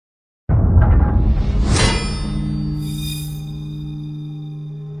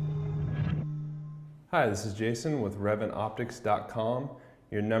Hi, this is Jason with RevantOptics.com,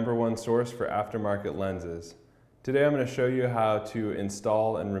 your #1 source for aftermarket lenses. Today I'm going to show you how to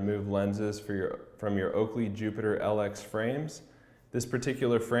install and remove lenses from your Oakley Jupiter LX frames. This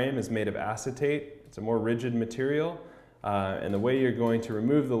particular frame is made of acetate. It's a more rigid material, and the way you're going to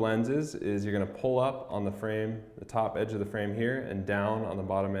remove the lenses is you're going to pull up on the frame, the top edge of the frame here, and down on the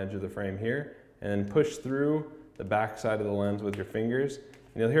bottom edge of the frame here, and then push through the back side of the lens with your fingers.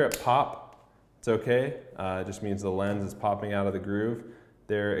 And you'll hear it pop. It's okay, it just means the lens is popping out of the groove.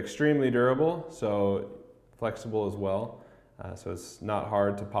 They're extremely durable, so flexible as well, so it's not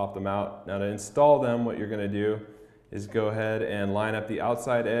hard to pop them out. Now to install them, what you're going to do is go ahead and line up the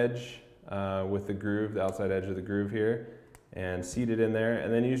outside edge with the groove, the outside edge of the groove here, and seat it in there,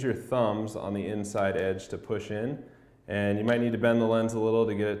 and then use your thumbs on the inside edge to push in. And you might need to bend the lens a little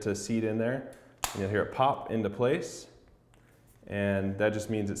to get it to seat in there. And you'll hear it pop into place. And that just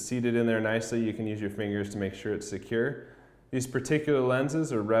means it's seated in there nicely. You can use your fingers to make sure it's secure. These particular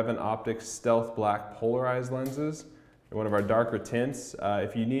lenses are Revant Optics Stealth Black Polarized lenses. They're one of our darker tints.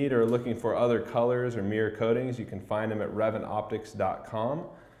 If you need or are looking for other colors or mirror coatings, you can find them at RevantOptics.com.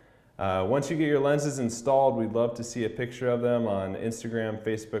 Once you get your lenses installed, we'd love to see a picture of them on Instagram,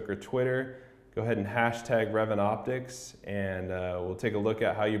 Facebook, or Twitter. Go ahead and hashtag Revant Optics, and we'll take a look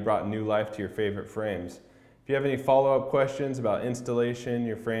at how you brought new life to your favorite frames. If you have any follow-up questions about installation,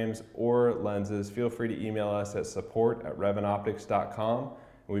 your frames, or lenses, feel free to email us at support@RevantOptics.com, and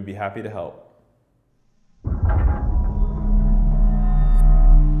we'd be happy to help.